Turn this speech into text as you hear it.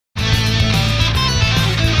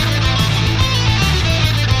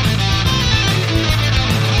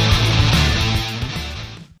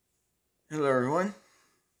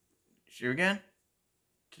here again.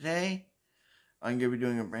 Today, I'm gonna be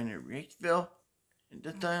doing a brand new react video, and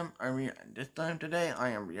today I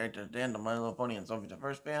am reacting to Dan the My Little Pony and Sophie the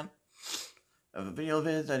First fan of a video of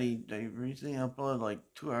his that he recently uploaded like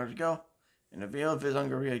 2 hours ago. And the video of his I'm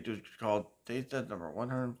gonna react to is called Taste Test number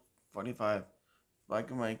 145,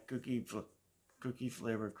 Black and White Cookie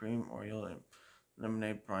Flavored Cream Oreo and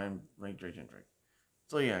Lemonade Prime Hydration Drink.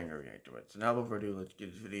 So yeah, I'm gonna react to it. So now before ado, let's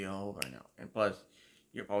get this video right now. And plus,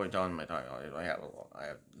 you're probably telling my title. I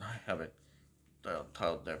have it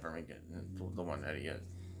titled there for me, the one that he has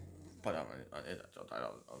put on his actual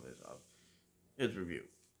title of his review.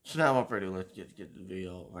 So now without further ado, let's get the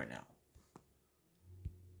video right now.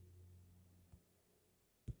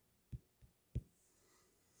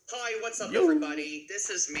 Hi, what's up, everybody? This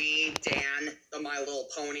is me, Dan, the My Little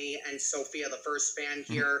Pony, and Sophia, the First fan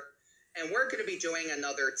here, and we're going to be doing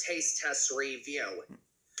another taste test review.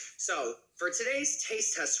 So, for today's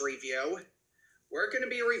taste test review, we're going to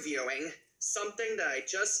be reviewing something that I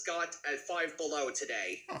just got at Five Below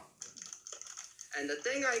today. And the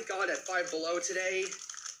thing I got at Five Below today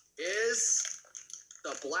is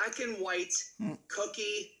the Black and White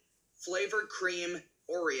Cookie Flavored Cream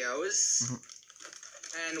Oreos.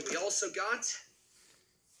 And we also got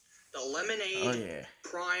the Lemonade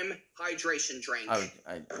Prime Hydration Drink.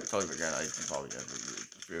 I totally forgot. I probably got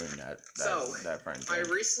reviewing that friend. I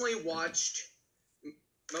recently watched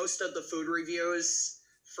most of the food reviews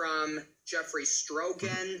from Jeffrey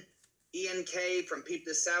Strogan, Ian K from Peep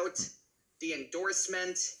This Out, The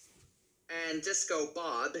Endorsement, and Disco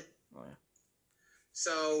Bob. Oh, yeah.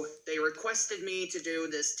 So they requested me to do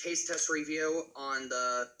this taste test review on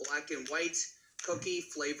the Black and White Cookie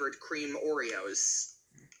Flavored Cream Oreos.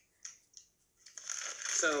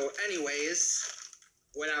 So, anyways,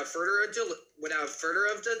 without further ado,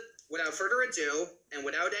 and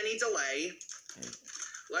without any delay,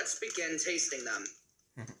 let's begin tasting them.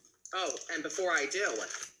 Oh, and before I do,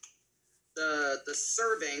 the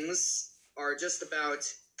servings are just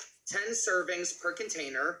about 10 servings per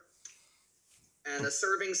container, and the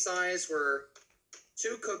serving size were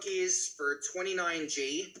 2 cookies for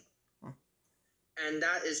 29G. And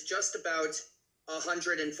that is just about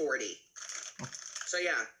 140. So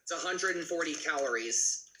yeah, it's 140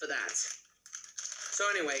 calories for that. So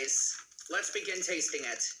anyways, let's begin tasting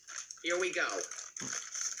it. Here we go.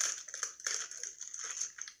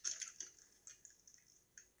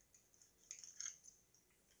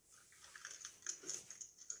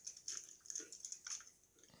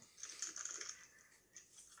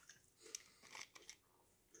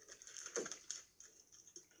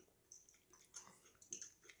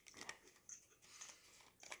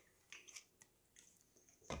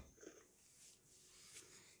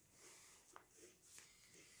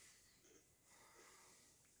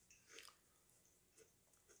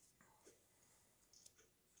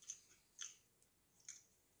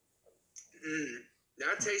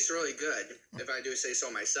 That tastes really good, if I do say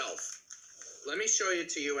so myself. Let me show it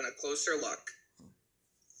to you in a closer look.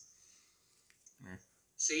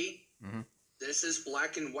 See? This is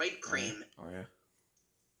black and white cream. Oh yeah.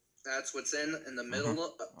 That's what's in the middle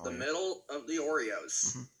middle of the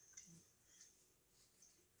Oreos.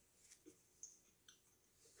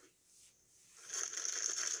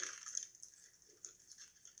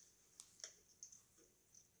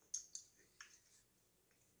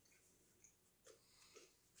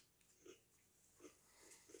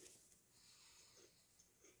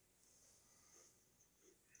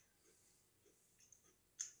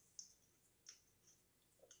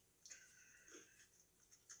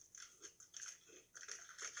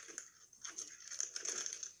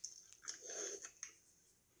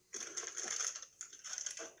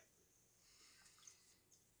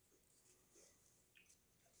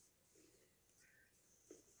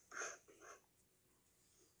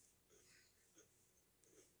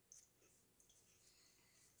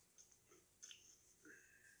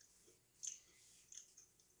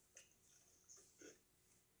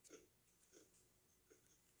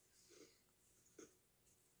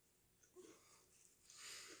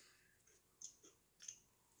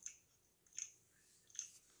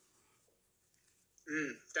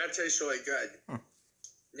 That tastes really good.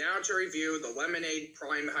 Now to review the Lemonade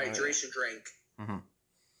Prime Hydration Drink.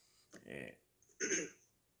 Yeah.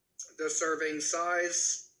 The serving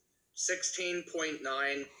size,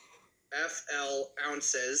 16.9 FL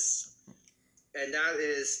ounces, and that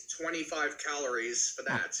is 25 calories for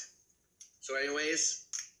that. So anyways,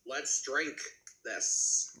 let's drink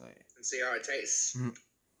this and see how it tastes.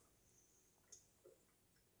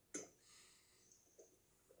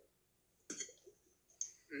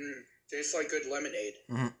 Tastes like good lemonade.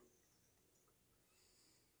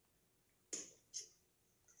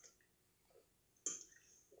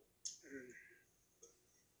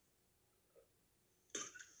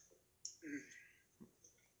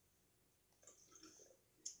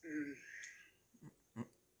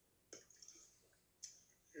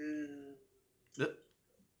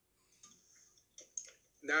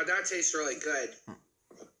 Now that tastes really good.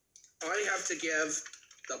 I have to give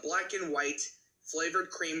the black and white flavored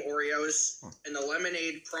cream Oreos and the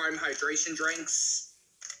lemonade prime hydration drinks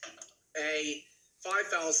a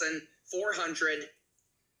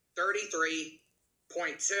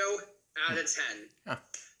 5,433.2 out of 10.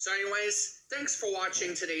 So anyways, thanks for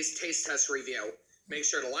watching today's taste test review. Make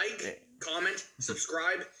sure to like, comment,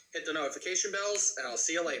 subscribe, hit the notification bells, and I'll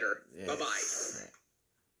see you later. Bye-bye.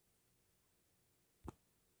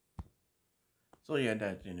 So yeah,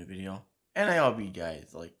 that's the end of the video. And I hope you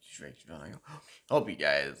guys like Shrek's video. I hope you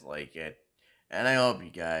guys like it. And I hope you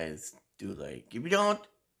guys do like. If you don't,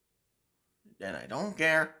 then I don't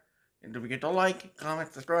care. And don't forget to like,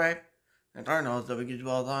 comment, subscribe, and turn those notification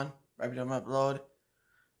bells on every time I upload.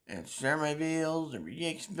 And share my videos and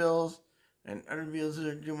reaction videos and other videos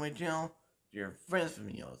that I do on my channel to your friends,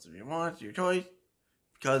 family, else if you want, it's your choice.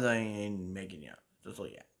 Because I ain't making you. So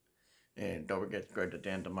yeah. And don't forget to subscribe to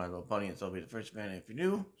Dan to My Little Pony and so be the first fan if you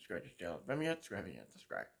do. Subscribe to the channel if you haven't yet. Subscribe if you haven't.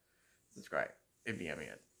 Subscribe if you haven't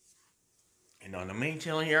yet. And on the main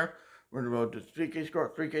channel here, we're on the road to 3K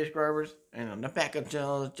subscribers. And on the backup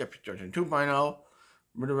channel, Jeffrey Jordan 2.0, we're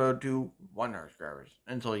on the road to 100 subscribers.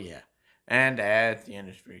 And so yeah. And that's the end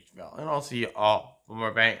of this video. And I'll see you all for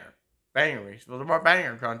more banger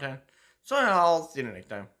content. So I'll see you next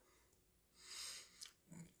time.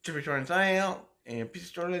 Jeffrey Jordan signing out. And peace,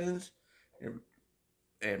 Star Legends.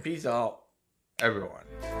 And peace out, everyone.